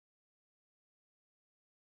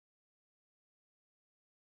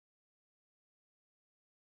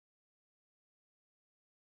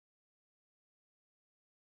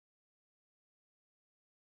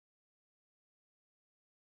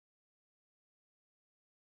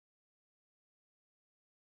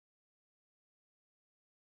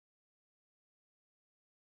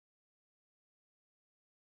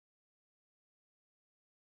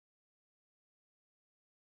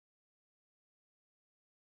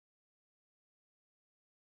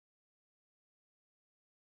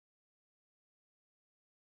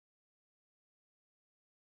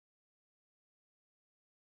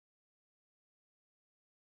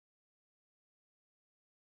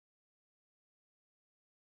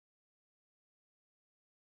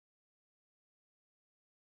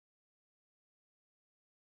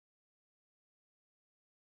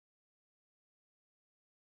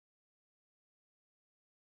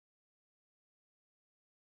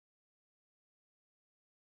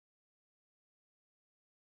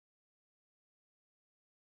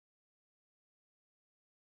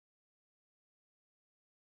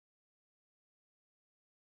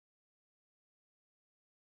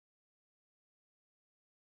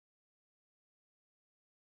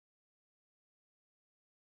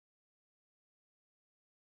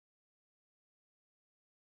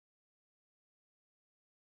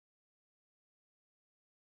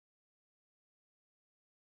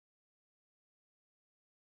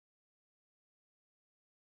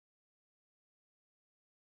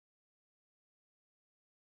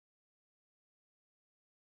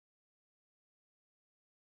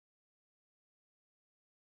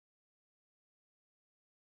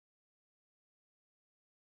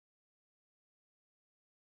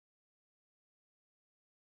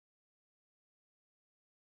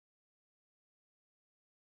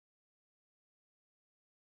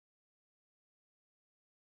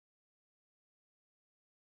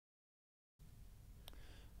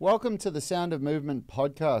Welcome to the Sound of Movement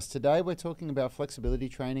podcast. Today we're talking about flexibility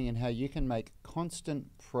training and how you can make constant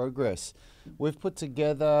progress. We've put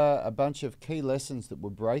together a bunch of key lessons that were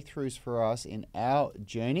breakthroughs for us in our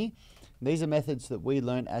journey. These are methods that we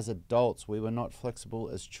learned as adults. We were not flexible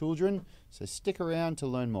as children, so stick around to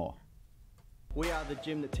learn more. We are the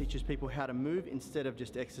gym that teaches people how to move instead of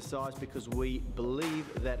just exercise, because we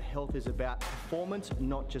believe that health is about performance,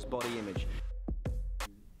 not just body image.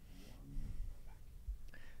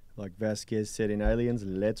 Like Vasquez said in Aliens,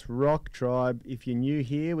 let's rock, tribe. If you're new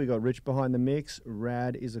here, we got Rich behind the mix.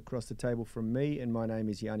 Rad is across the table from me, and my name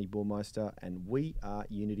is Yanni Burmeister, and we are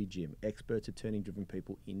Unity Gym, experts at turning driven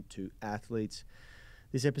people into athletes.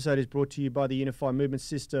 This episode is brought to you by the Unified Movement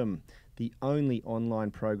System, the only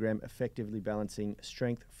online program effectively balancing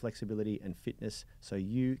strength, flexibility, and fitness so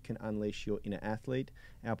you can unleash your inner athlete.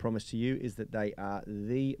 Our promise to you is that they are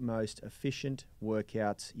the most efficient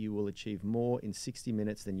workouts. You will achieve more in 60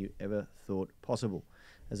 minutes than you ever thought possible.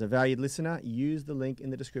 As a valued listener, use the link in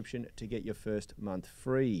the description to get your first month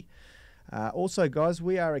free. Also, guys,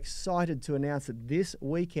 we are excited to announce that this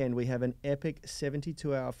weekend we have an epic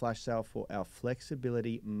 72-hour flash sale for our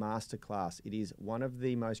Flexibility Masterclass. It is one of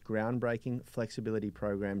the most groundbreaking flexibility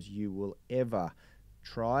programs you will ever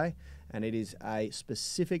try, and it is a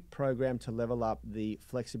specific program to level up the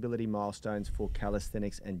flexibility milestones for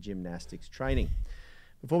calisthenics and gymnastics training.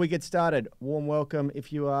 Before we get started, warm welcome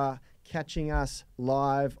if you are catching us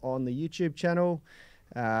live on the YouTube channel.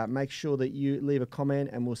 Make sure that you leave a comment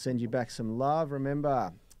and we'll send you back some love.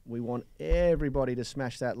 Remember, we want everybody to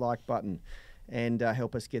smash that like button and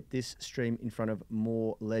help us get this stream in front of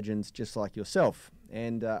more legends just like yourself.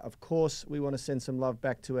 And of course, we want to send some love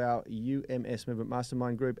back to our UMS Movement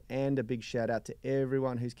Mastermind group, and a big shout out to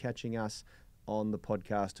everyone who's catching us on the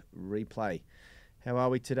podcast replay. How are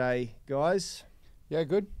we today, guys? Yeah,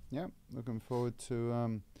 good. Yeah, looking forward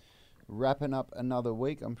to wrapping up another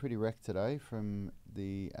week. I'm pretty wrecked today from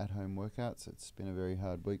the at-home workouts. It's been a very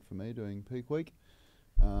hard week for me doing peak week.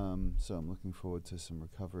 So I'm looking forward to some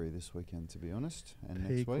recovery this weekend, to be honest. And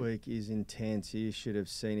peak week is intense. You should have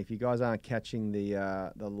seen. If you guys aren't catching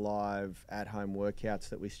the live at-home workouts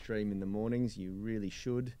that we stream in the mornings, you really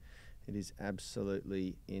should. It is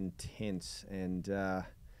absolutely intense. And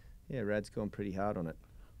Rad's gone pretty hard on it.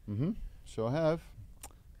 Mm-hmm. Sure have.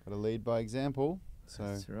 Got to lead by example. So,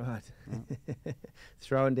 that's right.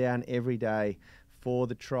 Throwing down every day for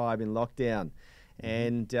the tribe in lockdown.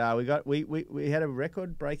 And we had a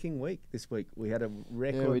record-breaking week this week. We had a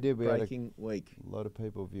record-breaking week. A lot of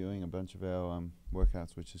people viewing a bunch of our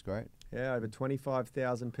workouts, which is great. Yeah, over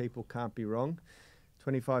 25,000 people, can't be wrong.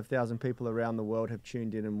 25,000 people around the world have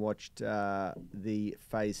tuned in and watched the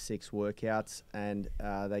Phase 6 workouts, and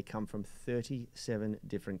they come from 37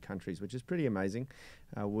 different countries, which is pretty amazing.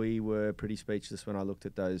 We were pretty speechless when I looked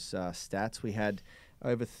at those stats. We had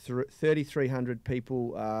over 3,300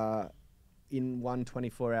 people in one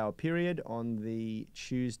 24-hour period on the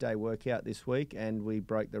Tuesday workout this week, and we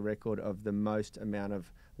broke the record of the most amount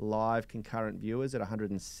of live concurrent viewers at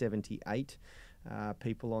 178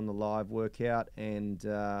 people on the live workout, and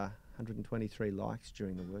 123 likes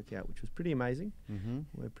during the workout, which was pretty amazing. Mm-hmm.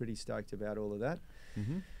 We're pretty stoked about all of that.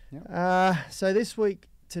 Mm-hmm. Yep. So this week,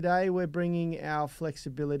 today, we're bringing our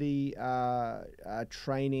flexibility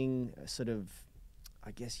training sort of, I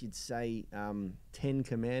guess you'd say, 10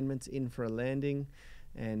 commandments in for a landing.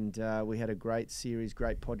 And we had a great series,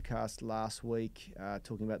 great podcast last week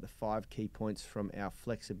talking about the 5 key points from our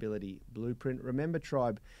flexibility blueprint. Remember,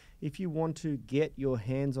 tribe, if you want to get your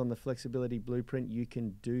hands on the flexibility blueprint, you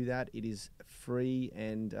can do that. It is free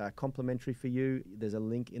and complimentary for you. There's a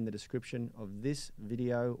link in the description of this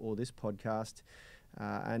video or this podcast.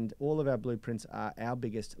 And all of our blueprints are our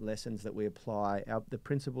biggest lessons that we apply, the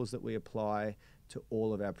principles that we apply to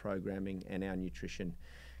all of our programming and our nutrition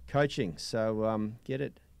coaching. So get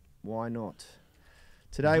it. Why not?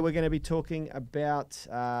 Today we're going to be talking about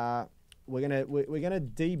we're going to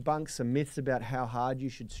debunk some myths about how hard you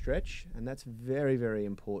should stretch, and that's very, very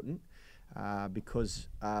important because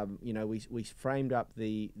we framed up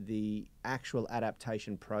the actual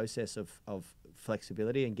adaptation process of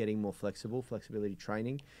flexibility and getting more flexibility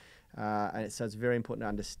training, and so it's very important to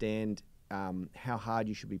understand how hard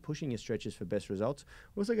you should be pushing your stretches for best results.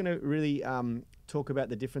 We're also going to really talk about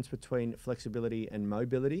the difference between flexibility and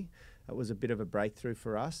mobility. That was a bit of a breakthrough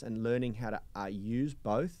for us, and learning how to use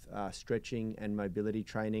both stretching and mobility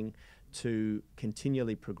training to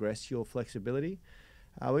continually progress your flexibility.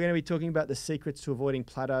 We're going to be talking about the secrets to avoiding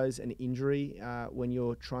plateaus and injury when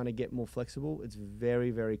you're trying to get more flexible. It's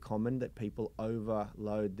very, very common that people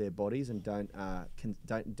overload their bodies and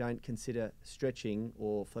don't consider stretching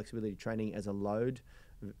or flexibility training as a load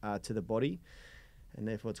to the body, and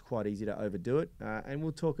therefore it's quite easy to overdo it. And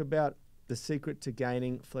we'll talk about the secret to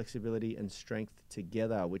gaining flexibility and strength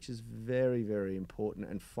together, which is very, very important.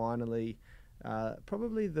 And finally,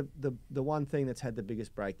 probably the one thing that's had the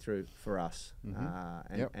biggest breakthrough for us,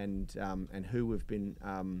 and who we've been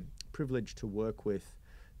privileged to work with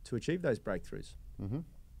to achieve those breakthroughs. Mm-hmm.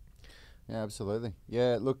 Yeah, absolutely.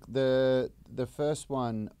 Yeah, look, the first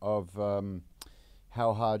one of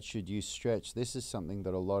how hard should you stretch? This is something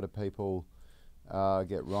that a lot of people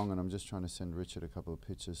get wrong, and I'm just trying to send Richard a couple of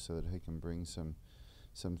pictures so that he can bring some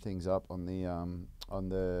things up on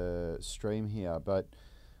the stream here. But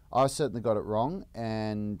I certainly got it wrong,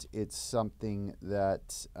 and it's something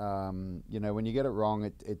that when you get it wrong,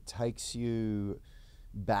 it takes you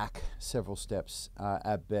back several steps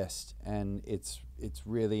at best, and it's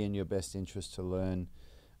really in your best interest to learn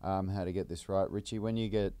how to get this right. Richie, when you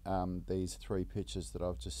get these 3 pictures that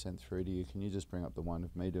I've just sent through to you, can you just bring up the one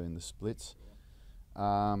of me doing the splits?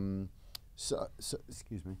 So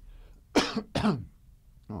excuse me.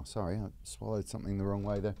 Oh, sorry, I swallowed something the wrong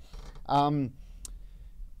way there.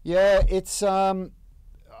 Yeah, it's I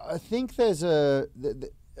think there's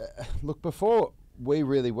look, before we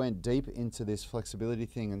really went deep into this flexibility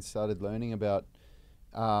thing and started learning about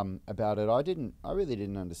it, I really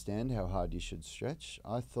didn't understand how hard you should stretch.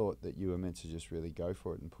 I thought that you were meant to just really go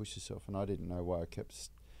for it and push yourself, and I didn't know why I kept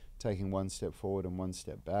taking one step forward and one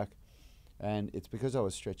step back. And it's because I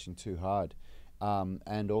was stretching too hard,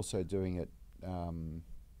 and also doing it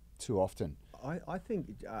too often. I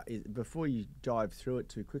think before you dive through it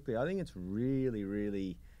too quickly, I think it's really,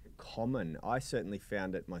 really common. I certainly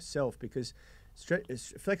found it myself, because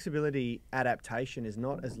flexibility adaptation is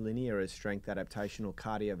not as linear as strength adaptation or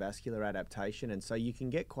cardiovascular adaptation, and so you can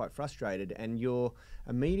get quite frustrated, and your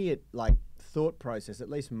immediate thought process, at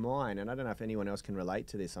least mine, and I don't know if anyone else can relate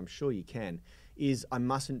to this, I'm sure you can, is I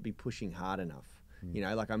mustn't be pushing hard enough.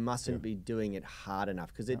 I mustn't be doing it hard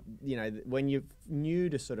enough, because when you're new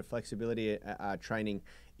to sort of flexibility training,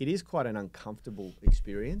 it is quite an uncomfortable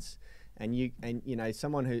experience. And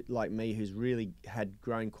someone who like me, who's really had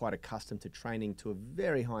grown quite accustomed to training to a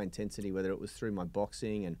very high intensity, whether it was through my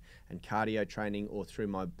boxing and cardio training, or through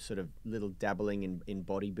my sort of little dabbling in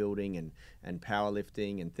bodybuilding and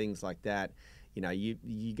powerlifting and things like that, you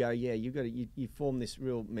form this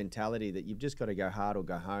real mentality that you've just got to go hard or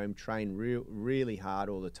go home, train really hard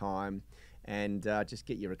all the time, and just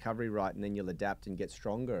get your recovery right, and then you'll adapt and get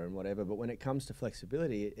stronger and whatever. But when it comes to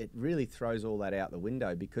flexibility, it really throws all that out the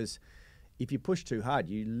window, because if you push too hard,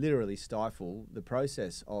 you literally stifle the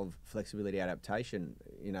process of flexibility adaptation.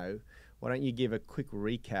 Why don't you give a quick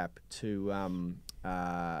recap to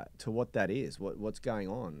what that is, what's going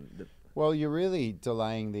on? Well, you're really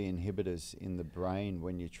delaying the inhibitors in the brain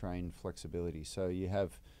when you train flexibility. So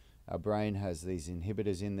our brain has these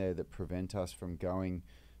inhibitors in there that prevent us from going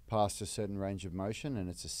past a certain range of motion, and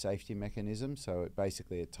it's a safety mechanism. So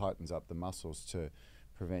it tightens up the muscles to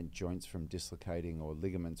prevent joints from dislocating or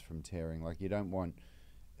ligaments from tearing. You don't want,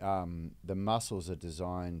 the muscles are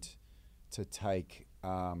designed to take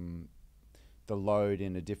the load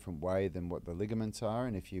in a different way than what the ligaments are.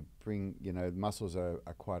 And if you bring, muscles are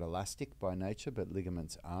quite elastic by nature, but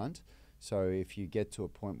ligaments aren't. So if you get to a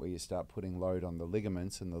point where you start putting load on the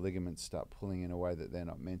ligaments and the ligaments start pulling in a way that they're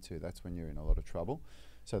not meant to, that's when you're in a lot of trouble.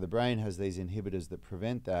 So the brain has these inhibitors that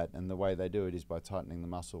prevent that, and the way they do it is by tightening the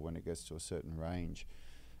muscle when it gets to a certain range.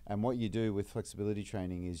 And what you do with flexibility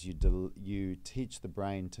training is you teach the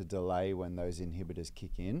brain to delay when those inhibitors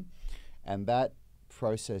kick in, and that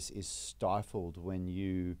process is stifled when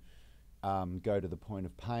you go to the point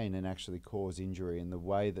of pain and actually cause injury. And the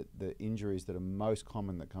way that the injuries that are most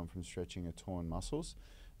common that come from stretching are torn muscles,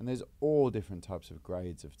 and there's all different types of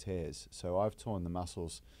grades of tears. So I've torn the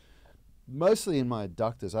muscles mostly in my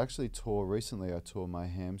adductors. I actually tore my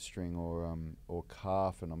hamstring or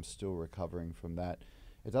calf, and I'm still recovering from that.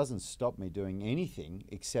 It doesn't stop me doing anything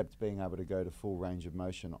except being able to go to full range of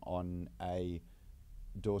motion on a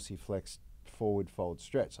dorsiflex forward fold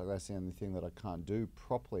stretch. That's the only thing that I can't do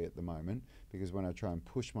properly at the moment, because when I try and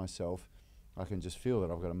push myself, I can just feel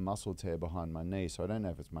that I've got a muscle tear behind my knee. So I don't know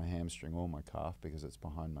if it's my hamstring or my calf, because it's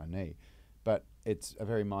behind my knee. But it's a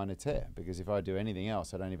very minor tear, because if I do anything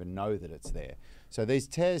else, I don't even know that it's there. So these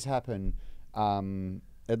tears happen,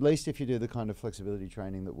 at least if you do the kind of flexibility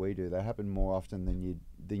training that we do, they happen more often than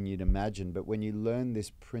you'd imagine. But when you learn this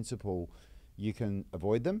principle, you can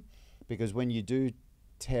avoid them, because when you do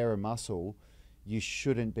tear a muscle, you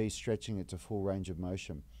shouldn't be stretching it to full range of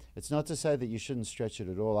motion. It's not to say that you shouldn't stretch it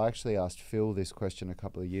at all. I actually asked Phil this question a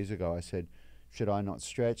couple of years ago. I said, should I not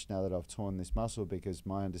stretch now that I've torn this muscle? Because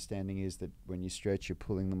my understanding is that when you stretch, you're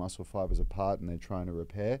pulling the muscle fibers apart and they're trying to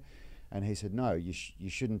repair. And he said, no, you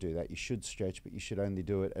shouldn't do that. You should stretch, but you should only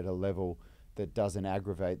do it at a level that doesn't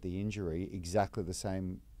aggravate the injury. Exactly the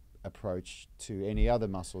same approach to any other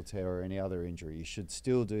muscle tear or any other injury. You should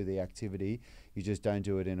still do the activity. You just don't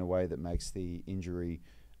do it in a way that makes the injury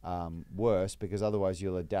worse, because otherwise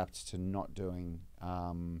you'll adapt to not doing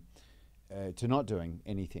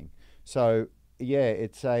anything. So yeah,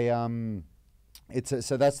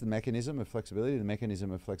 so that's the mechanism of flexibility. The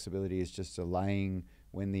mechanism of flexibility is just delaying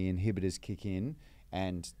when the inhibitors kick in.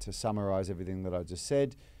 And to summarize everything that I just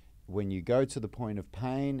said, when you go to the point of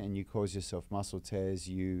pain and you cause yourself muscle tears,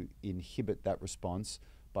 you inhibit that response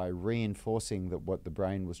by reinforcing that what the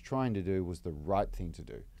brain was trying to do was the right thing to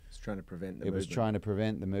do. It's trying to prevent the movement. It was trying to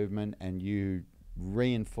prevent the movement, and you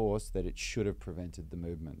reinforce that it should have prevented the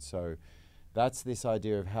movement. So that's this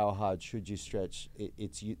idea of how hard should you stretch.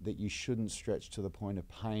 That you shouldn't stretch to the point of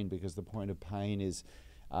pain, because the point of pain is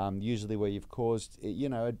usually where you've caused,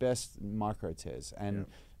 at best, micro tears. And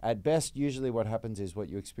at best, usually what happens is what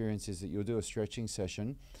you experience is that you'll do a stretching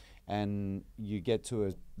session and you get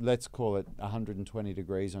to let's call it 120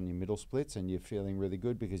 degrees on your middle splits, and you're feeling really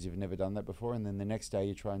good because you've never done that before. And then the next day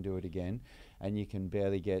you try and do it again and you can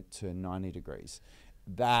barely get to 90 degrees.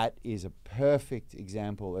 That is a perfect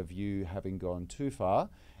example of you having gone too far,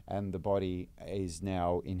 and the body is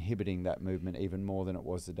now inhibiting that movement even more than it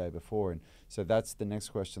was the day before. And so that's the next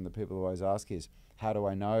question that people always ask is, how do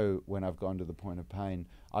I know when I've gone to the point of pain?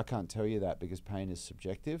 I can't tell you that, because pain is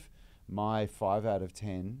subjective. My 5 out of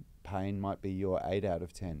 10 pain might be your 8 out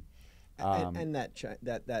of 10. And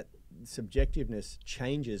that subjectiveness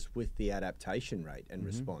changes with the adaptation rate and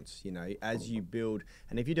response, as you build.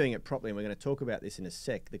 And if you're doing it properly, and we're going to talk about this in a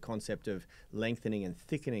sec, the concept of lengthening and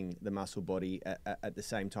thickening the muscle body at the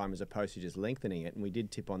same time, as opposed to just lengthening it. And we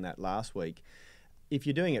did tip on that last week. If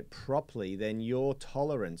you're doing it properly, then your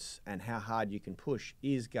tolerance and how hard you can push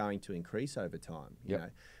is going to increase over time. You know,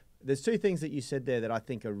 there's two things that you said there that I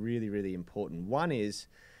think are really, really important. One is,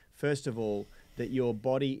 first of all, that your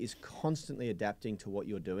body is constantly adapting to what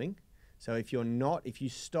you're doing. So if you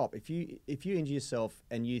stop, if you injure yourself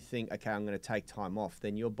and you think, okay, I'm going to take time off,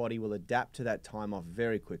 then your body will adapt to that time off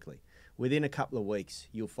very quickly. Within a couple of weeks,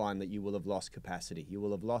 you'll find that you will have lost capacity. You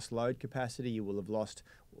will have lost load capacity. You will have lost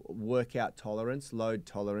workout tolerance, load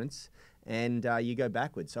tolerance, and you go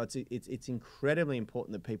backwards. So it's incredibly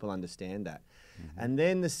important that people understand that. And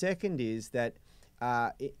then the second is that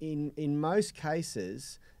in most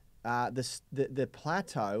cases, the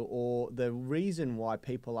plateau, or the reason why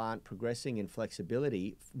people aren't progressing in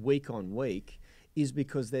flexibility week on week, is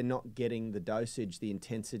because they're not getting the dosage, the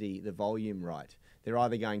intensity, the volume right. They're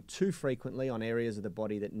either going too frequently on areas of the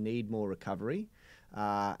body that need more recovery.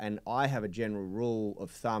 And I have a general rule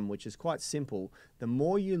of thumb, which is quite simple. The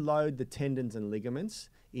more you load the tendons and ligaments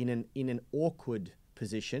in an awkward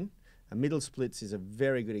position, middle splits is a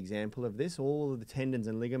very good example of this. All of the tendons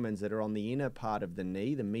and ligaments that are on the inner part of the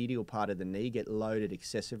knee, the medial part of the knee, get loaded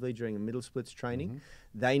excessively during a middle splits training.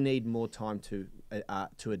 They need more time to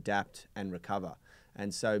adapt and recover.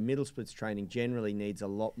 And so middle splits training generally needs a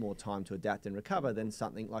lot more time to adapt and recover than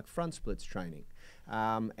something like front splits training.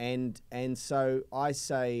 And so I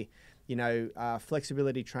say,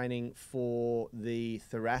 flexibility training for the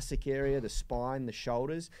thoracic area, the spine, the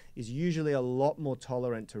shoulders, is usually a lot more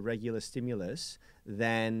tolerant to regular stimulus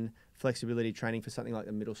than flexibility training for something like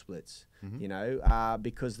the middle splits,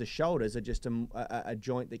 because the shoulders are just a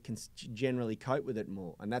joint that can generally cope with it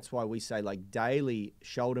more. And that's why we say daily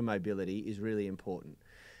shoulder mobility is really important.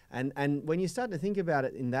 And when you start to think about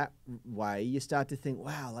it in that way, you start to think,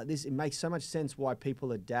 wow, it makes so much sense why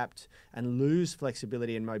people adapt and lose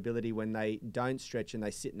flexibility and mobility when they don't stretch and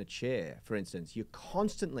they sit in a chair, for instance. You're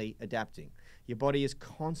constantly adapting. Your body is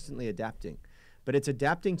constantly adapting, but it's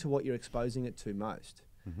adapting to what you're exposing it to most.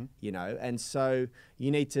 And so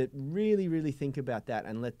you need to really, really think about that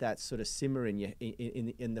and let that sort of simmer in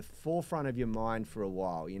the forefront of your mind for a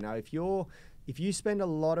while. If you spend a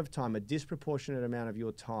lot of time, a disproportionate amount of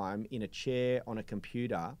your time in a chair on a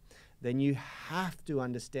computer, then you have to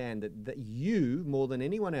understand that you, more than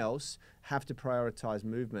anyone else, have to prioritize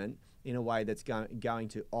movement in a way that's going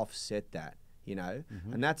to offset that.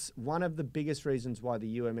 And that's one of the biggest reasons why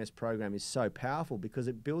the UMS program is so powerful, because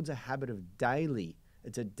it builds a habit of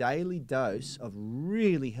it's a daily dose of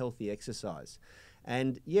really healthy exercise.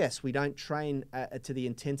 And yes, we don't train to the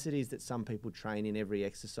intensities that some people train in every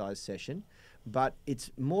exercise session, but it's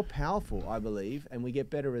more powerful, I believe, and we get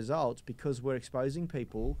better results because we're exposing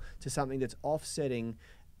people to something that's offsetting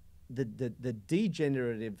the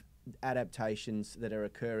degenerative adaptations that are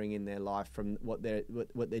occurring in their life from what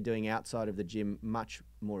they're doing outside of the gym much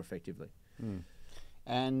more effectively.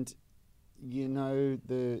 And you know,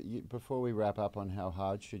 before we wrap up on how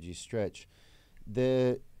hard should you stretch,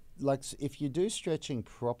 if you do stretching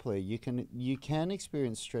properly, you can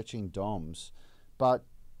experience stretching DOMs, but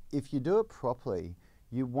if you do it properly,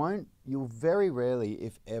 you'll very rarely,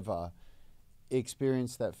 if ever,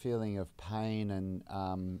 experience that feeling of pain and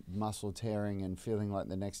muscle tearing and feeling like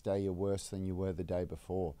the next day you're worse than you were the day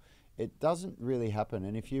before. It doesn't really happen.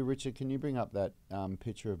 And if you, Richard, can you bring up that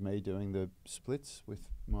picture of me doing the splits with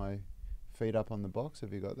my feet up on the box?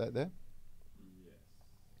 Have you got that there?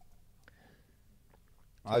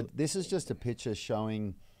 Yes. This is just a picture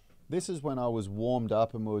showing, this is when I was warmed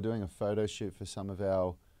up and we were doing a photo shoot for some of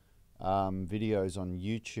our videos on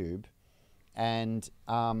YouTube. And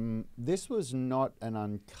this was not an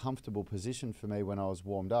uncomfortable position for me when I was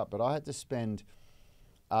warmed up, but I had to spend,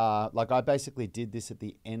 I basically did this at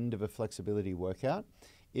the end of a flexibility workout.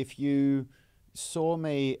 If you saw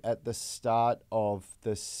me at the start of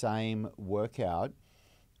the same workout,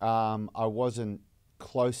 I wasn't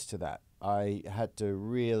close to that. I had to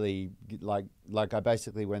really, I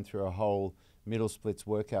basically went through a whole middle splits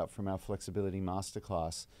workout from our flexibility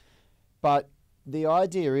masterclass. But the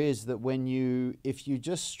idea is that if you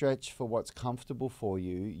just stretch for what's comfortable for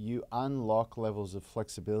you, you unlock levels of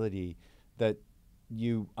flexibility that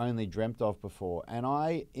you only dreamt of before. And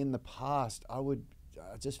in the past, I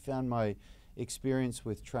just found my experience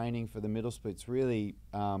with training for the middle splits really,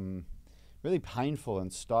 really painful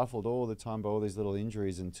and stifled all the time by all these little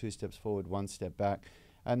injuries and 2 steps forward, 1 step back.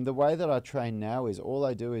 And the way that I train now is all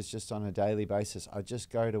I do is just on a daily basis, I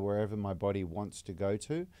just go to wherever my body wants to go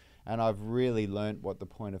to. And I've really learnt what the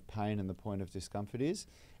point of pain and the point of discomfort is.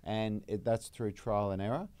 And that's through trial and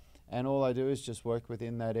error. And all I do is just work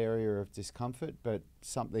within that area of discomfort, but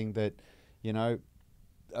something that, that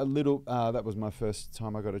was my first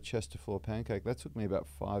time I got a chest to floor pancake. That took me about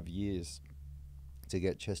 5 years to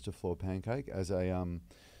get chest to floor pancake as an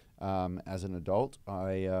adult.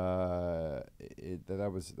 That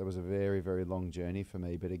was a very, very long journey for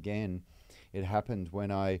me. But again, it happened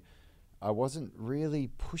when I wasn't really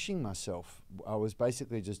pushing myself. I was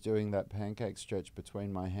basically just doing that pancake stretch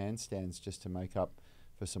between my handstands just to make up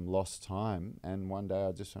for some lost time. And one day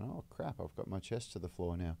I just went, oh crap, I've got my chest to the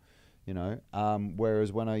floor now,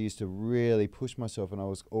 whereas when I used to really push myself and I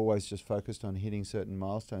was always just focused on hitting certain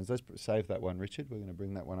milestones. Let's save that one, Richard. We're going to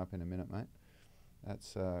bring that one up in a minute, mate.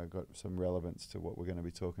 That's got some relevance to what we're going to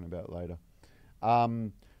be talking about later.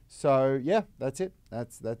 So yeah, that's it.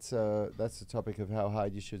 That's the topic of how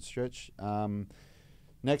hard you should stretch.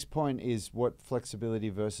 Next point is what flexibility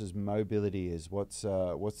versus mobility is. What's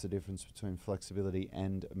the difference between flexibility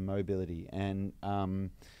and mobility? And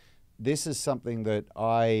this is something that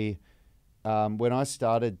when I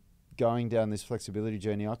started going down this flexibility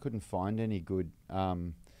journey, I couldn't find any good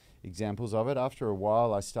examples of it. After a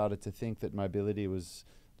while, I started to think that mobility was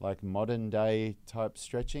like modern day type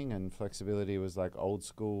stretching and flexibility was like old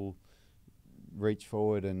school, reach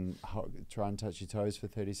forward and try and touch your toes for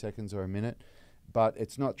 30 seconds or a minute. But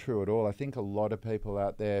it's not true at all. I think a lot of people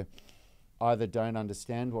out there either don't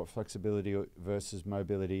understand what flexibility versus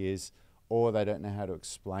mobility is, or they don't know how to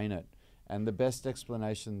explain it. And the best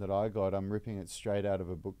explanation that I got, I'm ripping it straight out of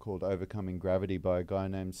a book called Overcoming Gravity by a guy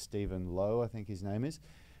named Stephen Lowe, I think his name is.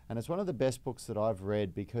 And it's one of the best books that I've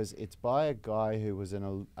read because it's by a guy who was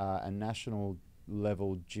a national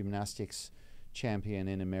level gymnastics champion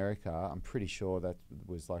in America. I'm pretty sure that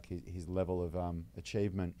was like his level of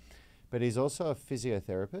achievement. But he's also a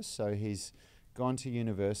physiotherapist, so he's gone to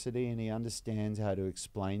university and he understands how to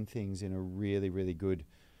explain things in a really, really good,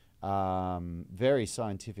 very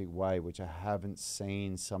scientific way, which I haven't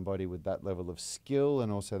seen somebody with that level of skill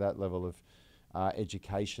and also that level of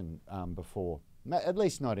education before. At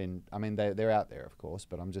least not in, I mean, they're out there, of course,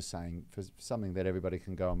 but I'm just saying for something that everybody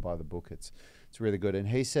can go and buy the book, it's really good. And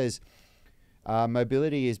he says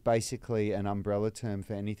mobility is basically an umbrella term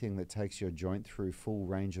for anything that takes your joint through full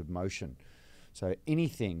range of motion. So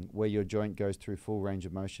anything where your joint goes through full range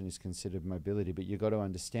of motion is considered mobility, but you've got to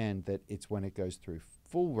understand that it's when it goes through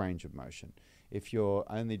full range of motion. If you're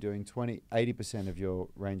only doing 80% of your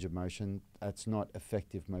range of motion, that's not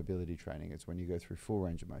effective mobility training. It's when you go through full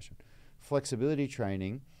range of motion. Flexibility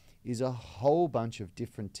training is a whole bunch of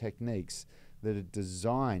different techniques that are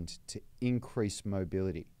designed to increase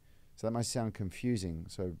mobility. So that might sound confusing.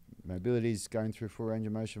 So mobility is going through full range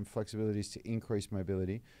of motion, flexibility is to increase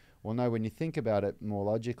mobility. Well, no, when you think about it more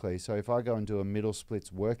logically, so if I go and do a middle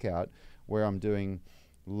splits workout where I'm doing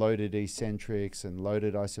loaded eccentrics and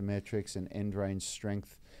loaded isometrics and end range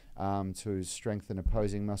strength to strengthen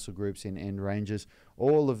opposing muscle groups in end ranges.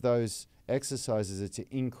 All of those exercises are to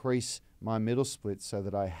increase my middle split so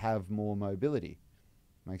that I have more mobility.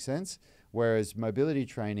 Make sense? Whereas mobility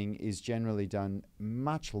training is generally done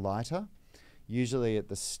much lighter, usually at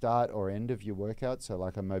the start or end of your workout, so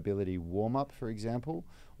like a mobility warm-up, for example,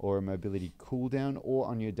 or a mobility cool-down, or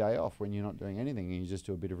on your day off when you're not doing anything and you just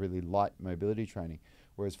do a bit of really light mobility training.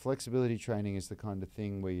 Whereas flexibility training is the kind of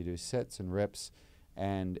thing where you do sets and reps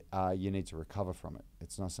and you need to recover from it.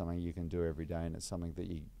 It's not something you can do every day, and it's something that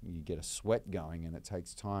you get a sweat going, and it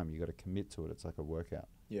takes time. You've got to commit to it. It's like a workout.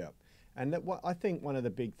 Yeah. And I think one of the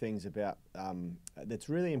big things about that's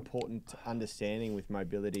really important to understanding with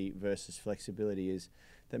mobility versus flexibility is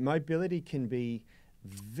that mobility can be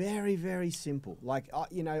very, very simple. Like,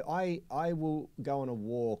 I will go on a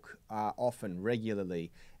walk often,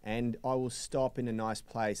 regularly, and I will stop in a nice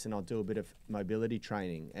place and I'll do a bit of mobility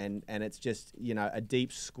training. And it's just, a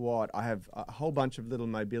deep squat. I have a whole bunch of little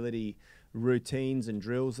mobility routines and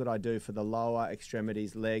drills that I do for the lower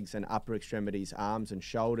extremities, legs, and upper extremities, arms and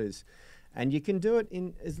shoulders. And you can do it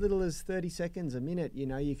in as little as 30 seconds, a minute.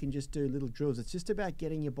 You can just do little drills. It's just about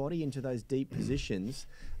getting your body into those deep positions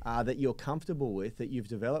that you're comfortable with, that you've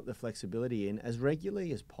developed the flexibility in, as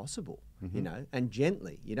regularly as possible, and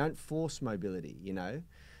gently. You don't force mobility,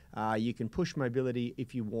 You can push mobility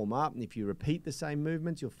if you warm up, and if you repeat the same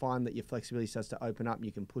movements, you'll find that your flexibility starts to open up and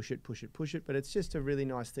you can push it. But it's just a really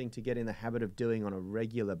nice thing to get in the habit of doing on a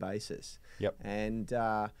regular basis. Yep. And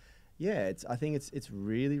I think it's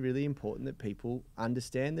really, really important that people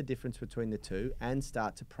understand the difference between the two and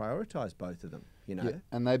start to prioritize both of them, Yeah,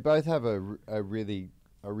 and they both have a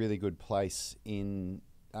really good place in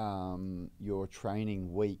your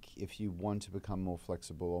training week if you want to become more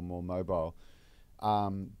flexible or more mobile.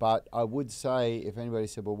 But I would say, if anybody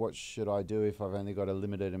said, well, what should I do if I've only got a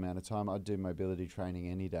limited amount of time? I'd do mobility training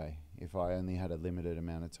any day if I only had a limited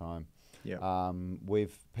amount of time. Yeah.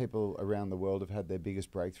 People around the world have had their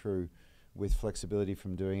biggest breakthrough with flexibility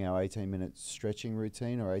from doing our 18-minute stretching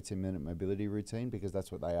routine or 18-minute mobility routine, because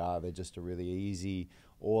that's what they are. They're just a really easy,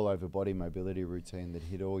 all-over body mobility routine that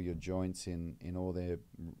hit all your joints in all their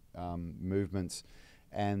movements,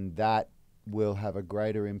 and that will have a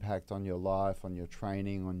greater impact on your life, on your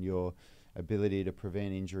training, on your ability to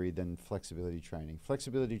prevent injury than flexibility training.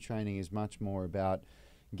 Flexibility training is much more about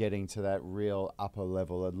getting to that real upper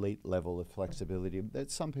level, elite level of flexibility that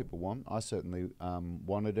some people want. I certainly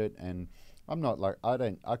wanted it, and I'm not like, I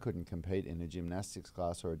couldn't compete in a gymnastics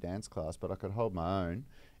class or a dance class, but I could hold my own,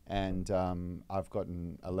 and I've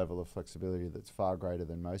gotten a level of flexibility that's far greater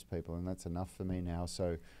than most people, and that's enough for me now.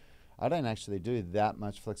 So I don't actually do that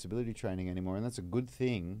much flexibility training anymore, and that's a good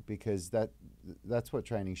thing, because that's what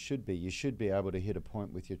training should be. You should be able to hit a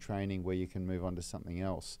point with your training where you can move on to something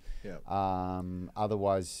else. Yeah.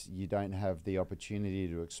 Otherwise, you don't have the opportunity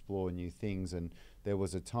to explore new things. And there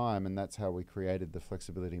was a time, and that's how we created the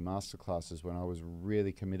flexibility masterclasses, when I was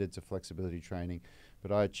really committed to flexibility training,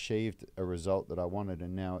 but I achieved a result that I wanted,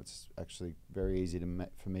 and now it's actually very easy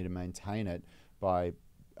for me to maintain it by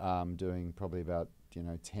doing probably about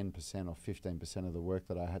 10% or 15% of the work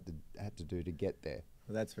that I had to do to get there.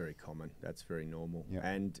 Well, that's very common. That's very normal. Yep.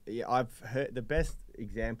 And I've heard the best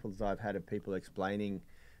examples I've had of people explaining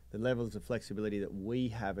the levels of flexibility that we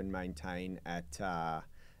have and maintain at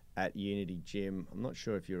Unity Gym. I'm not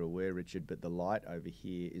sure if you're aware, Richard, but the light over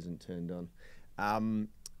here isn't turned on.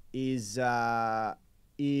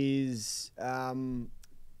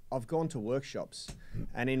 I've gone to workshops,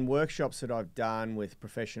 and in workshops that I've done with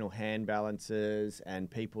professional hand balancers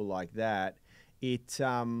and people like that, they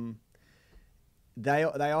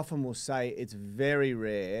often will say it's very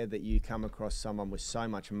rare that you come across someone with so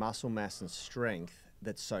much muscle mass and strength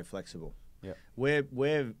that's so flexible. Yep.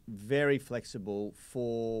 We're very flexible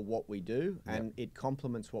for what we do, and it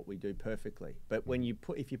complements what we do perfectly. But when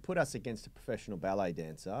if you put us against a professional ballet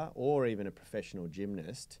dancer or even a professional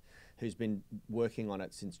gymnast who's been working on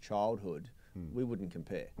it since childhood, we wouldn't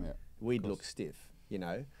compare. Yeah, we'd look stiff,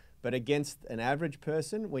 But against an average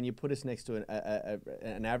person, when you put us next to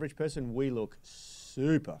an average person, we look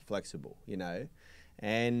super flexible,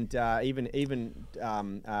 and even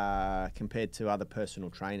compared to other personal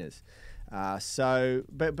trainers.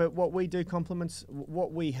 But what we do complements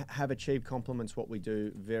what we have achieved, complements what we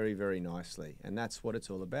do very, very nicely, and that's what it's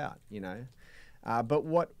all about,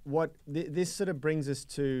 But this sort of brings us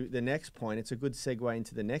to the next point. It's a good segue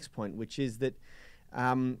into the next point, which is that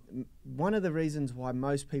one of the reasons why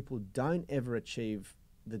most people don't ever achieve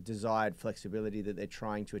the desired flexibility that they're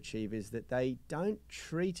trying to achieve is that they don't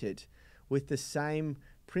treat it with the same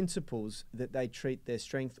principles that they treat their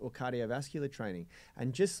strength or cardiovascular training.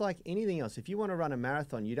 And just like anything else, if you want to run a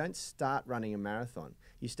marathon, you don't start running a marathon.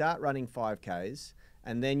 You start running 5Ks,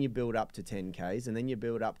 and then you build up to 10Ks, and then you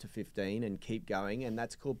build up to 15 and keep going, and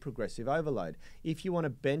that's called progressive overload. If you want to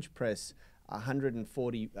bench press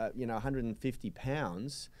 150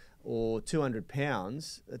 pounds or 200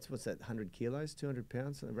 pounds, what's that, 100 kilos, 200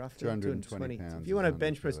 pounds, roughly? 220 pounds. If you want to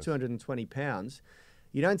bench press 220 pounds,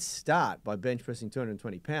 you don't start by bench pressing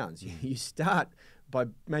 220 pounds. You start by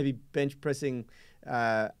maybe bench pressing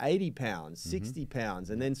 80 pounds, 60 pounds,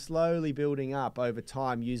 and then slowly building up over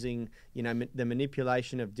time using, the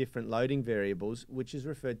manipulation of different loading variables, which is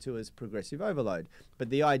referred to as progressive overload. But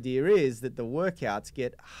the idea is that the workouts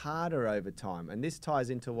get harder over time. And this ties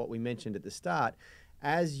into what we mentioned at the start.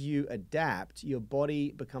 As you adapt, your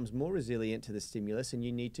body becomes more resilient to the stimulus, and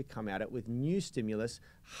you need to come at it with new stimulus,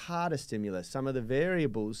 harder stimulus. Some of the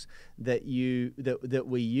variables that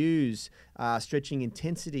we use, stretching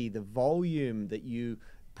intensity, the volume that you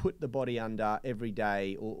put the body under every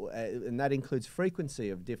day, and that includes frequency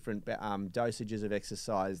of different dosages of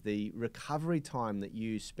exercise, the recovery time that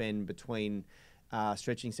you spend between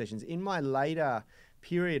stretching sessions. In my later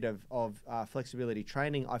period of flexibility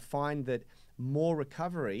training, I find that more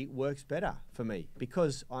recovery works better for me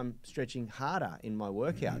because I'm stretching harder in my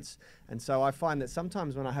workouts. And so I find that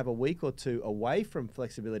sometimes when I have a week or two away from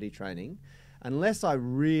flexibility training, unless I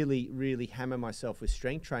really, really hammer myself with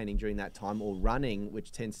strength training during that time, or running,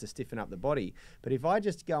 which tends to stiffen up the body. But if I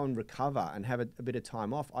just go and recover and have a bit of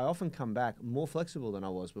time off, I often come back more flexible than I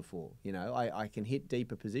was before. I can hit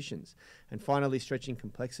deeper positions. And finally, stretching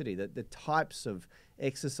complexity, the types of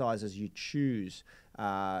exercises you choose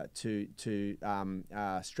to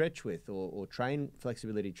stretch with or train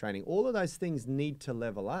flexibility training, all of those things need to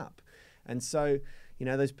level up. And so,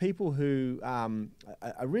 those people who,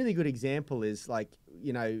 a really good example is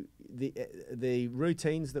the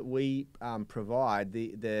routines that we provide,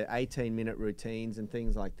 the 18-minute routines and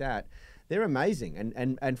things like that. They're amazing.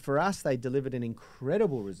 And for us, they delivered an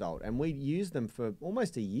incredible result. And we used them for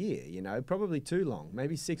almost a year, probably too long,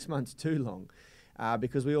 maybe 6 months too long.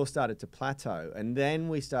 Because we all started to plateau. And then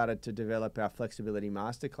we started to develop our flexibility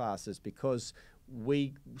masterclasses because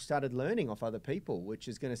we started learning off other people, which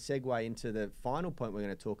is going to segue into the final point we're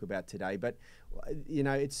going to talk about today. But,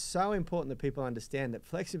 it's so important that people understand that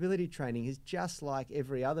flexibility training is just like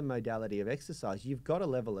every other modality of exercise. You've got to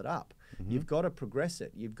level it up. You've got to progress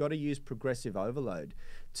it. You've got to use progressive overload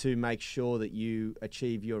to make sure that you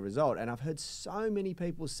achieve your result. And I've heard so many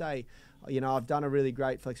people say, I've done a really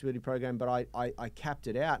great flexibility program, but I capped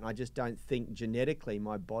it out and I just don't think genetically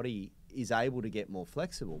my body is able to get more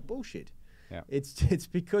flexible. Bullshit. Yeah. It's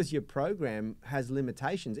because your program has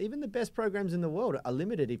limitations. Even the best programs in the world are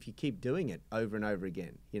limited if you keep doing it over and over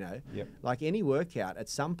again. Yep. Like any workout, at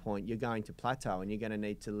some point you're going to plateau and you're going to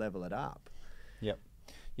need to level it up. Yep.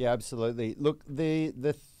 Yeah, absolutely. Look, the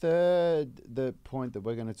point that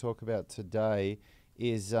we're going to talk about today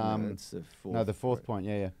is that's the fourth. The fourth point.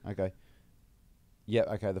 Yeah. Okay. Yeah.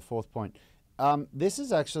 Okay. The fourth point. This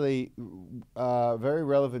is actually very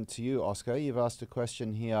relevant to you, Oscar. You've asked a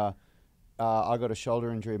question here. I got a shoulder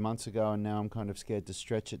injury months ago, and now I'm kind of scared to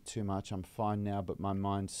stretch it too much. I'm fine now, but my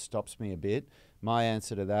mind stops me a bit. My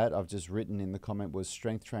answer to that, I've just written in the comment, was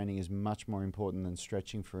strength training is much more important than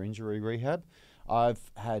stretching for injury rehab. I've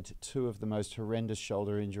had two of the most horrendous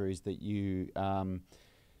shoulder injuries that you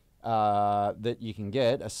can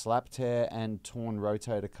get, a slap tear and torn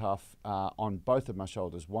rotator cuff on both of my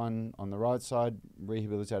shoulders. One on the right side,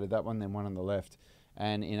 rehabilitated that one, then one on the left.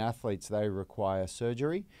 And in athletes, they require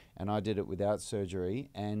surgery, and I did it without surgery.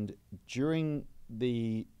 And during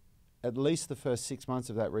at least the first 6 months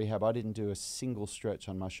of that rehab, I didn't do a single stretch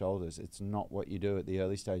on my shoulders. It's not what you do at the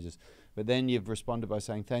early stages. But then you've responded by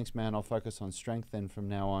saying, thanks, man, I'll focus on strength then from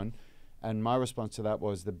now on. And my response to that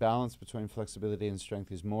was the balance between flexibility and strength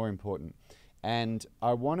is more important. And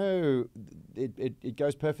I want to, it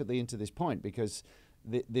goes perfectly into this point, because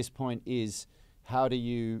this point is, how do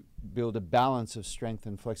you build a balance of strength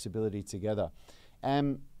and flexibility together?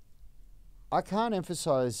 And I can't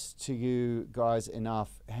emphasize to you guys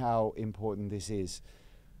enough how important this is.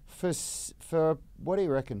 For what do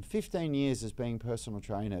you reckon, 15 years as being personal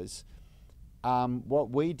trainers, what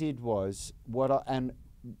we did was, and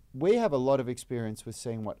we have a lot of experience with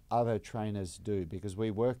seeing what other trainers do, because we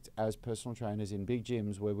worked as personal trainers in big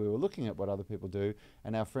gyms where we were looking at what other people do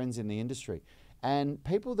and our friends in the industry. And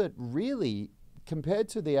people that really, compared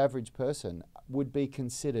to the average person, would be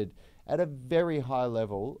considered at a very high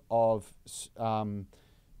level of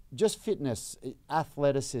just fitness,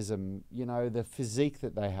 athleticism, the physique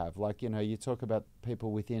that they have. Like, you talk about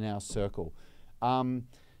people within our circle.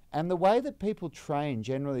 And the way that people train,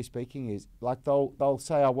 generally speaking, is like they'll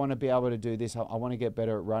say, I want to be able to do this, I want to get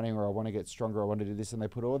better at running, or I want to get stronger, I want to do this, and they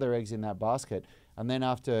put all their eggs in that basket. And then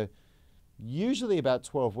after usually about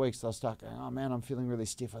 12 weeks, they'll start going, oh man, I'm feeling really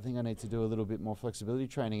stiff, I think I need to do a little bit more flexibility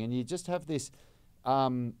training. And you just have this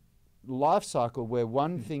life cycle where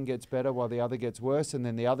one thing gets better while the other gets worse, and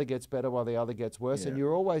then the other gets better while the other gets worse, and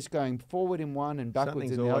you're always going forward in one and backwards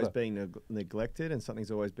in the other. Something's always being neglected, and something's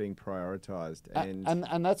always being prioritized.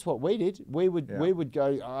 And that's what we did. We would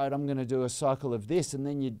go, all right, I'm going to do a cycle of this, and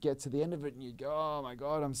then you'd get to the end of it and you'd go, oh my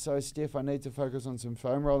God, I'm so stiff, I need to focus on some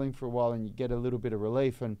foam rolling for a while, and you get a little bit of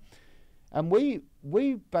relief. And we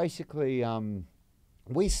basically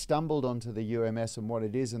we stumbled onto the UMS and what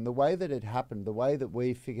it is, and the way that it happened, the way that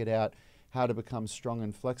we figured out how to become strong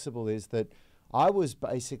and flexible is that I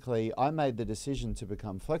made the decision to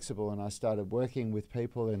become flexible, and I started working with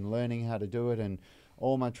people and learning how to do it, and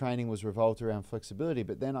all my training was revolved around flexibility.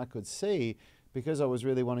 But then I could see, because I was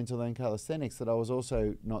really wanting to learn calisthenics, that I was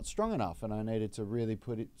also not strong enough, and I needed to really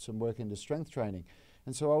put some work into strength training.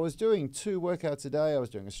 And so I was doing 2 workouts a day. I was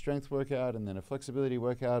doing a strength workout and then a flexibility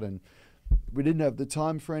workout, and we didn't have the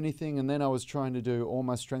time for anything. And then I was trying to do all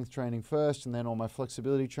my strength training first and then all my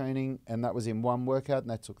flexibility training, and that was in one workout, and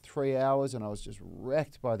that took 3 hours, and I was just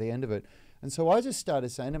wrecked by the end of it. And so I just started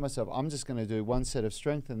saying to myself, I'm just going to do 1 set of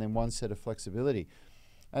strength and then 1 set of flexibility.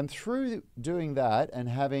 And through doing that and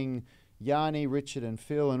having Yanni, Richard and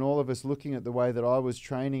Phil and all of us looking at the way that I was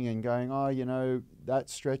training and going, oh, you know, that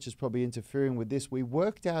stretch is probably interfering with this, we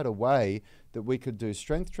worked out a way that we could do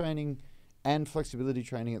strength training and flexibility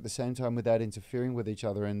training at the same time without interfering with each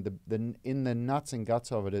other. And in the nuts and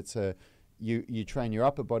guts of it, it's you train your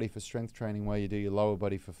upper body for strength training while you do your lower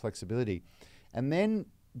body for flexibility. And then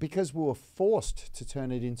because we were forced to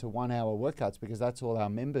turn it into 1 hour workouts, because that's all our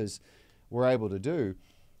members were able to do,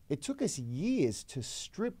 it took us years to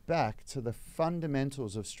strip back to the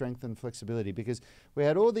fundamentals of strength and flexibility, because we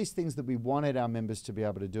had all these things that we wanted our members to be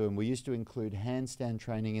able to do. And we used to include handstand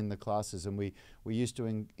training in the classes, and we used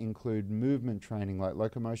to include movement training like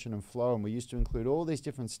locomotion and flow, and we used to include all these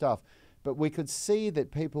different stuff. But we could see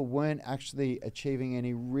that people weren't actually achieving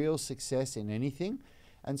any real success in anything.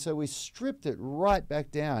 And so we stripped it right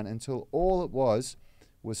back down until all it was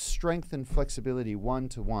strength and flexibility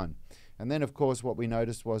 1-to-1. And then, of course, what we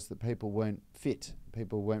noticed was that people weren't fit.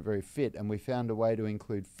 People weren't very fit, and we found a way to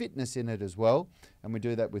include fitness in it as well. And we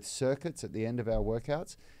do that with circuits at the end of our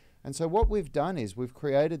workouts. And so what we've done is we've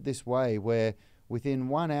created this way where within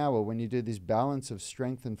 1 hour, when you do this balance of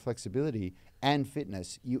strength and flexibility and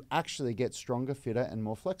fitness, you actually get stronger, fitter, and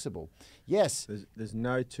more flexible. Yes. There's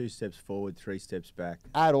no 2 steps forward, 3 steps back.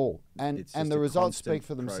 At all. And the results speak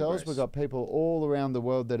for themselves. We've got people all around the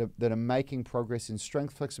world that are making progress in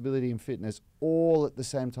strength, flexibility, and fitness all at the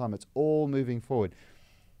same time. It's all moving forward.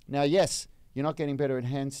 Now, yes, you're not getting better at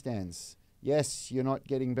handstands. Yes, you're not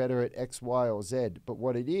getting better at X, Y, or Z. But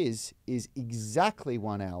what it is exactly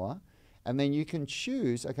 1 hour. And then you can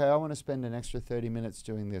choose, okay, I want to spend an extra 30 minutes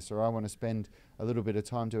doing this, or I want to spend a little bit of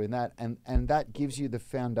time doing that. And that gives you the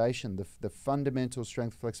foundation, the fundamental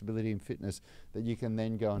strength, flexibility, and fitness that you can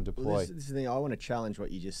then go and deploy. Well, this is the thing, I want to challenge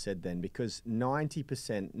what you just said then, because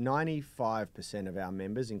 95% of our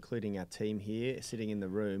members, including our team here sitting in the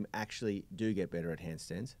room, actually do get better at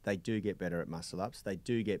handstands. They do get better at muscle ups. They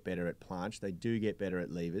do get better at planche. They do get better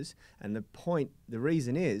at levers. And the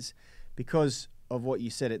reason is because of what you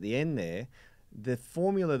said at the end there, the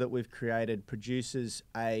formula that we've created produces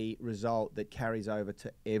a result that carries over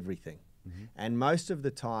to everything. Mm-hmm. And most of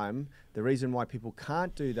the time, the reason why people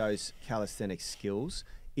can't do those calisthenic skills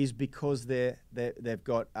is because they've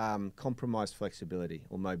got compromised flexibility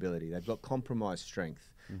or mobility. They've got compromised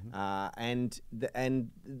strength. Mm-hmm. And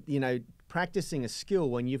you know, practicing a skill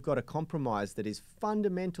when you've got a compromise that is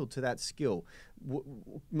fundamental to that skill.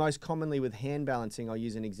 Most commonly with hand balancing, I'll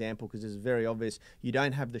use an example because it's very obvious. You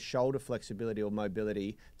don't have the shoulder flexibility or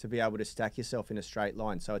mobility to be able to stack yourself in a straight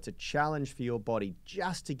line. So it's a challenge for your body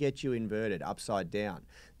just to get you inverted upside down.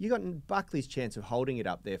 You got Buckley's chance of holding it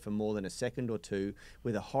up there for more than a second or two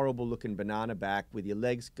with a horrible looking banana back with your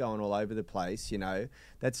legs going all over the place, you know.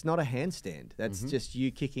 That's not a handstand. That's just you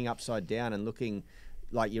kicking upside down and looking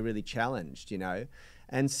like you're really challenged, you know.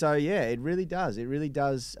 And so, yeah, it really does. It really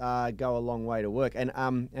does go a long way to work. And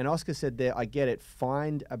Oscar said there, I get it,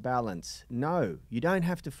 find a balance. No, you don't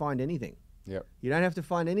have to find anything. Yep. You don't have to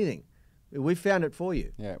find anything. We found it for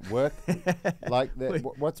you. Yeah, work like that.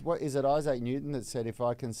 What is it? Isaac Newton that said, "If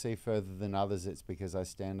I can see further than others, it's because I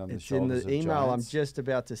stand on the shoulders It's in the of email giants." I'm just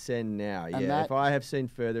about to send now. And Yeah, if I have seen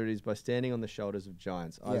further, it is by standing on the shoulders of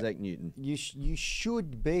giants. Yeah. Isaac Newton. You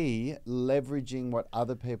should be leveraging what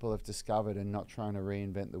other people have discovered and not trying to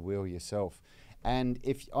reinvent the wheel yourself. And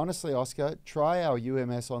if honestly, Oscar, try our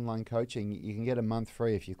UMS online coaching. You can get a month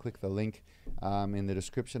free if you click the link in the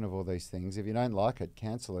description of all these things. If you don't like it,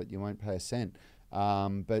 cancel it. You won't pay a cent.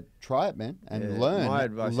 But try it, man, and learn. My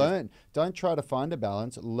advice learn. Don't try to find a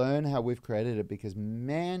balance. Learn how we've created it, because,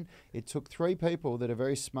 man, it took 3 people that are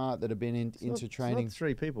very smart that have been into training. It's not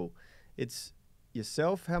 3 people. It's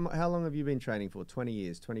yourself. How long have you been training for? 20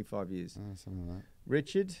 years, 25 years? Something like that.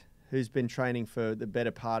 Richard, who's been training for the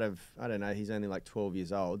better part of, I don't know, he's only like 12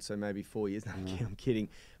 years old, so maybe 4 years. No, I'm kidding.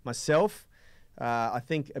 Myself, I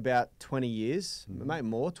think about 20 years, maybe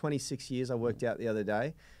more, 26 years I worked out the other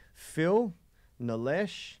day. Phil,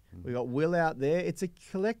 Nilesh, we got Will out there. It's a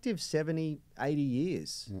collective 70, 80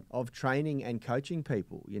 years of training and coaching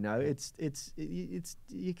people. You know, it's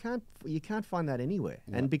you can't find that anywhere.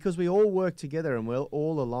 And because we all work together and we're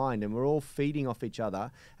all aligned and we're all feeding off each other,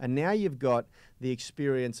 and now you've got the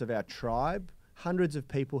experience of our tribe, hundreds of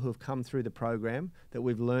people who have come through the program that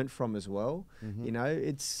we've learned from as well. You know,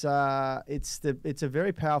 it's a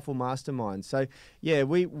very powerful mastermind. So yeah,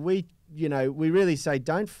 we really say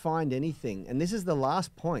don't find anything. And this is the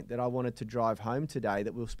last point that I wanted to drive home today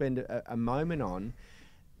that we'll spend a moment on.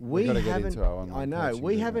 We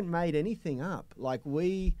haven't made anything up. Like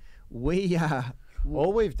all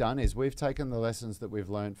we've done is we've taken the lessons that we've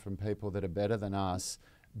learned from people that are better than us,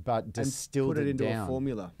 but distilled it into down a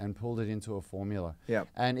formula and pulled it into a formula. Yeah.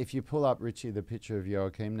 And if you pull up, Richie, the picture of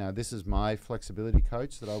Joachim now, this is my flexibility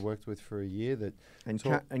coach that I worked with for a year.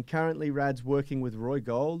 And currently Rad's working with Roy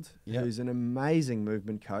Gold, who's an amazing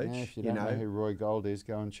movement coach. Yeah, if you don't know who Roy Gold is,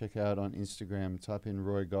 go and check out on Instagram. Type in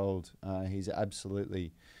Roy Gold. He's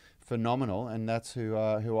absolutely phenomenal, and that's who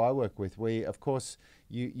I work with. Of course,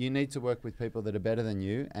 you need to work with people that are better than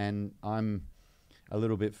you, and I'm a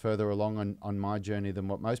little bit further along on my journey than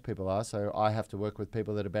what most people are, so I have to work with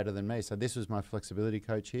people that are better than me. So this was my flexibility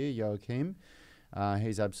coach here, Joachim.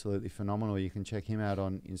 He's absolutely phenomenal. You can check him out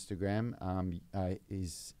on Instagram.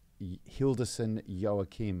 He's Hilderson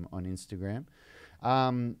Joachim on Instagram.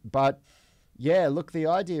 But yeah, look, the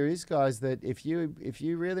idea is, guys, that if you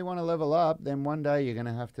really want to level up, then one day you're going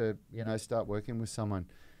to have to, start working with someone.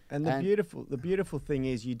 And the beautiful thing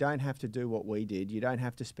is you don't have to do what we did. You don't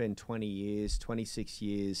have to spend 20 years, 26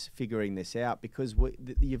 years figuring this out, because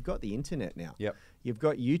you've got the internet now. Yep. You've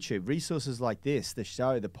got YouTube, resources like this, the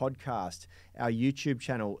show, the podcast, our YouTube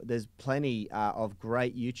channel. There's plenty of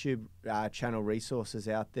great YouTube channel resources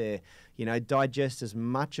out there. Digest as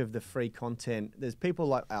much of the free content. There's people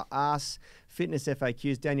like us, Fitness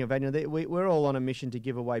FAQs, Daniel Vanier. We're all on a mission to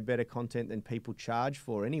give away better content than people charge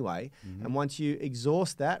for anyway. And once you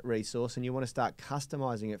exhaust that resource and you want to start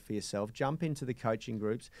customizing it for yourself, jump into the coaching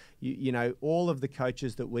groups. All of the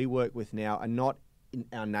coaches that we work with now are not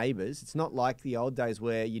our neighbors. It's not like the old days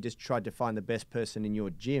where you just tried to find the best person in your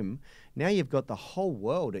gym. Now you've got the whole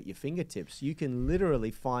world at your fingertips. You can literally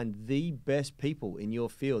find the best people in your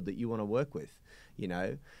field that you want to work with.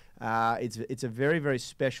 It's a very, very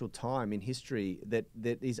special time in history that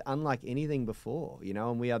is unlike anything before,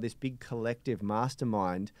 and we are this big collective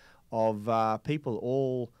mastermind of people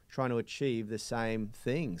all trying to achieve the same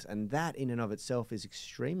things. And that in and of itself is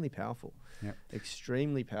extremely powerful. Yep.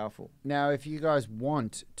 Extremely powerful. Now, if you guys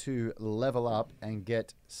want to level up and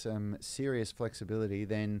get some serious flexibility,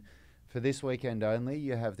 then for this weekend only,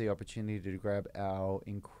 you have the opportunity to grab our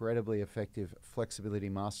incredibly effective flexibility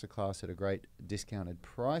masterclass at a great discounted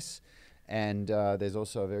price. And there's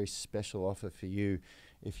also a very special offer for you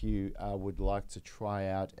if you would like to try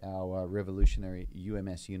out our revolutionary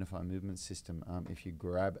UMS Unified Movement System. If you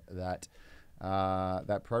grab that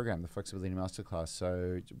program, the Flexibility Masterclass.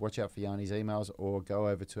 So watch out for Yanni's emails, or go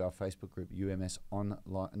over to our Facebook group, UMS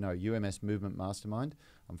Movement Mastermind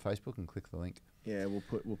on Facebook, and click the link. Yeah, we'll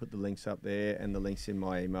put the links up there, and the links in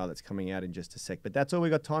my email that's coming out in just a sec. But that's all we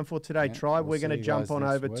got time for today, Tribe. We're going to jump on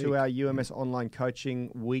over to our UMS Online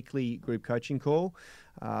Coaching weekly group coaching call,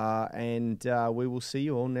 and we will see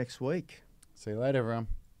you all next week. See you later, everyone.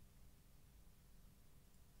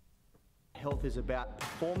 Health is about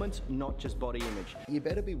performance, not just body image. You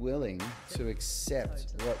better be willing to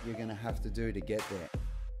accept what you're going to have to do to get there.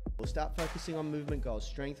 We'll start focusing on movement goals,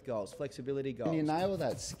 strength goals, flexibility goals. When you nail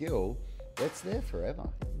that skill, that's there forever.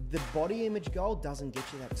 The body image goal doesn't get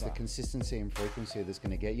you that far. It's the consistency and frequency that's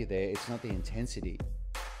going to get you there. It's not the intensity.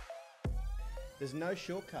 There's no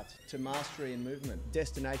shortcuts to mastery and movement.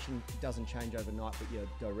 Destination doesn't change overnight, but your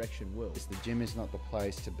direction will. The gym is not the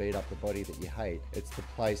place to beat up the body that you hate. It's the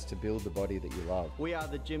place to build the body that you love. We are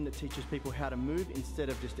the gym that teaches people how to move instead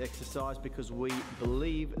of just exercise, because we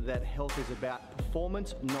believe that health is about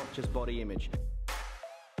performance, not just body image.